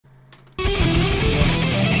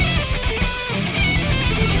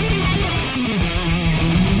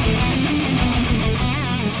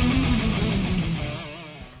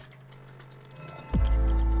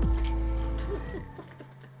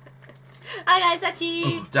Hi guys, Dashy.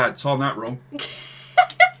 Oh, Dad, time that wrong.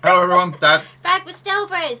 Hello everyone, Dad. Back with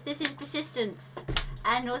STELLVRIS. This is Persistence.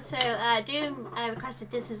 And also Doom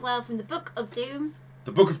requested this as well from the Book of Doom.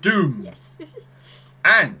 The Book of Doom. Yes.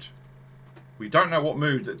 And we don't know what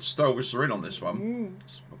mood that STELLVRIS are in on this one.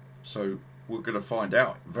 So we're going to find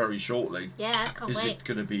out very shortly. Yeah, I can't wait. Is it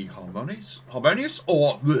going to be harmonious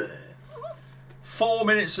or bleh? 4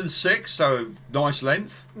 minutes and 6, so nice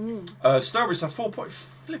length. STELLVRIS have 4 point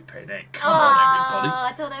flipping it. Come on, everybody.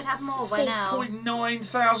 I thought they would have more by now. 4.9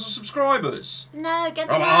 thousand subscribers. No, get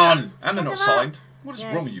them Come up. on. And they're Get not them signed. up. What is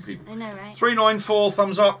Yes, wrong with you people? I know, right? 394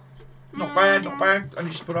 thumbs up. Not bad, not bad.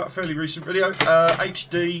 Only just put out a fairly recent video.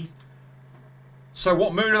 HD. So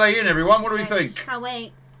what mood are they in, everyone? What do we think? Can't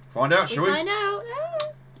wait. Find out, shall we? Find out.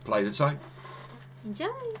 Play the tape. Enjoy.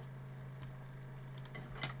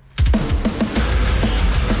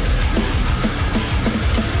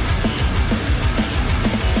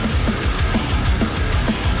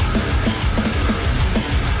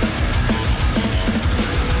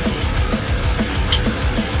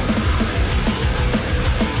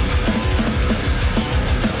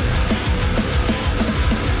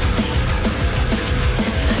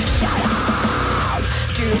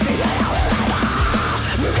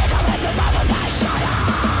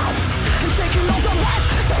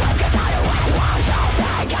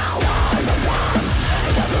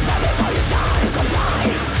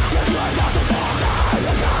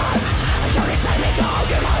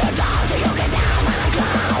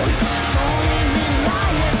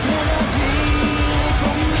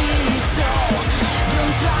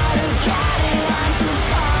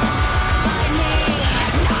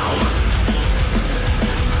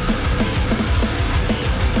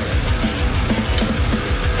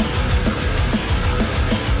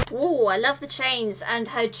 I love the chains, and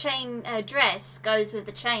her dress goes with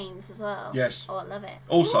the chains as well. Yes. Oh, I love it.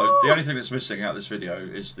 Also, the only thing that's missing out of this video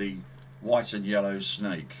is the white and yellow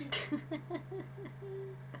snake.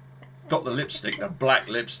 Got the lipstick, the black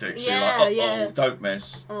lipstick. So Yeah, you're like, oh, don't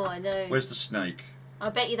mess. Oh, I know. Where's the snake? I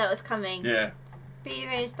bet you that was coming. Yeah.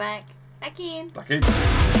 B-Ray's back. Back in. Back in.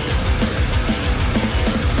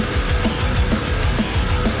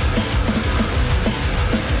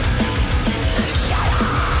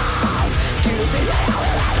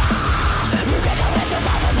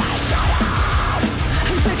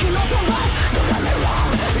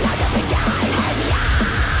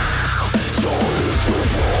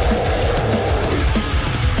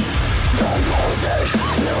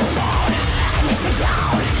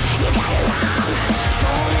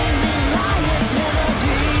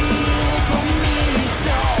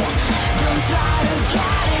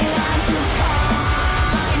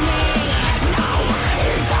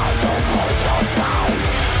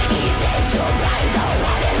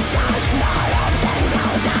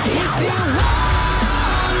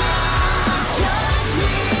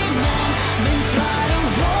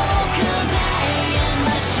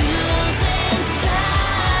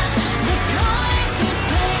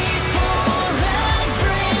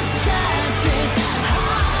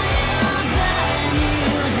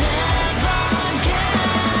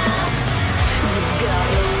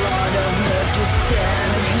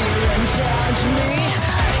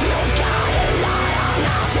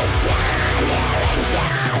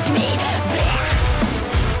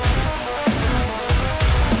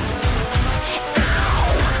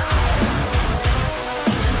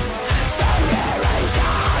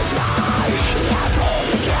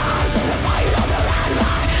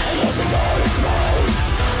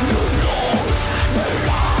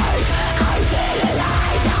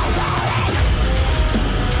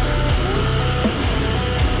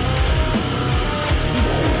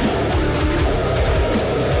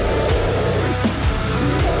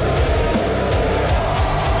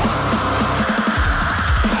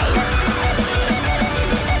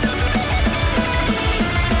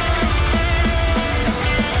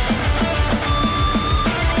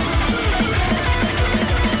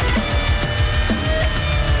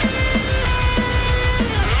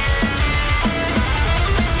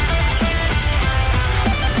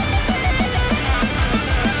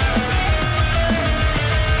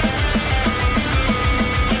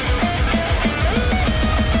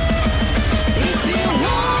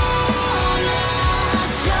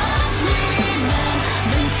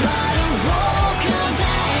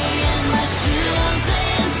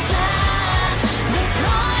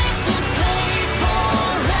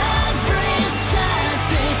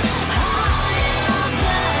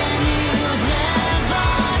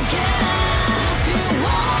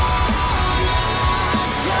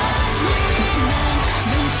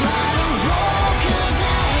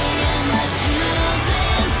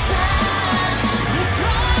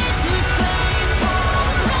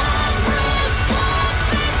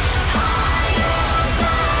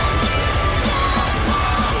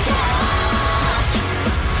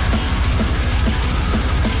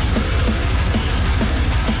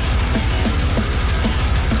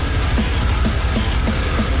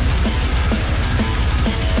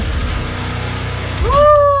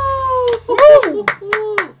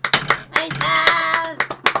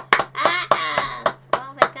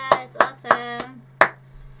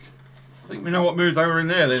 think we know what mood they were in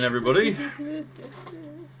there then, everybody.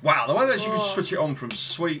 Wow, the way that you can switch it on from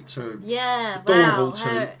sweet to adorable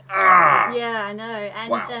to... Yeah, I know.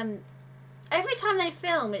 And every time they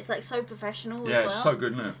film, it's like so professional as well. Yeah, it's so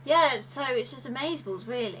good, isn't it? Yeah, so it's just amazeballs,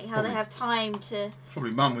 really, how they have time to...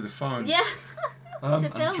 Probably mum with a phone. Yeah. And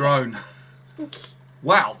a drone.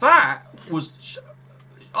 Wow, that was...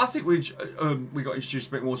 I think we got introduced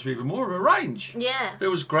a bit more to even more of a range. Yeah. There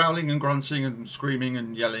was growling and grunting and screaming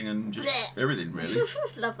and yelling and just everything, really.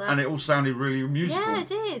 Love that. And it all sounded really musical. Yeah, it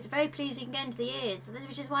did. Very pleasing again to the ears,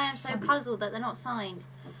 which is why I'm so puzzled that they're not signed.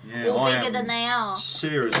 Yeah, Or bigger than they are.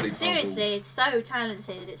 Seriously puzzled. Seriously, it's so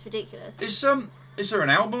talented. It's ridiculous. Is there an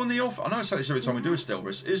album on the off? I know I say this every time we do a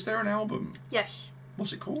STELLVRIS. Is there an album? Yes.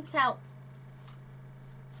 What's it called? It's out.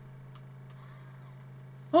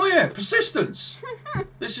 Oh yeah, Persistence.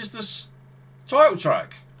 This is the title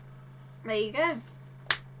track. There you go.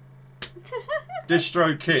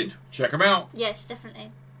 DistroKid. Check them out. Yes, definitely.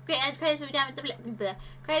 Credits will be down below.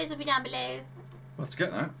 Credits will be down below. We'll have to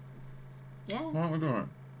get that. Yeah. Right, we got it.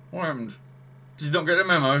 What happened? Did you not get the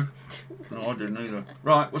memo? No, I didn't either.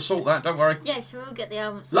 Right, we'll sort that. Don't worry. Yes, we'll get the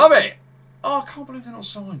album. Love it. Oh, I can't believe they're not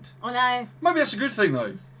signed. I know. Maybe that's a good thing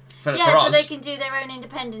though. For Yeah, so us. they can do their own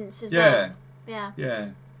independence as well. Yeah. Yeah.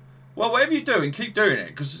 Well, whatever you're doing, keep doing it,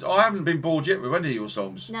 because I haven't been bored yet with any of your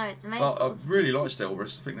songs. No, it's amazing. I really like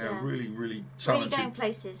STELLVRIS. I think they're a really, really talented really going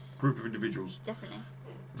places. group of individuals. Definitely.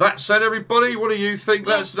 That said, everybody, what do you think?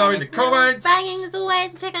 Let us know in the comments. Banging as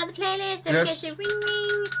always, and check out the playlist. Don't forget to ring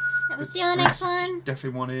me. And we'll see you on the next one.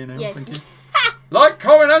 Definitely one here now, Yes. thank you. Like,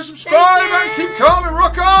 comment, and subscribe, and keep calm and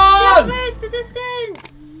rock on! STELLVRIS,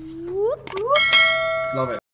 Persistence! Love it.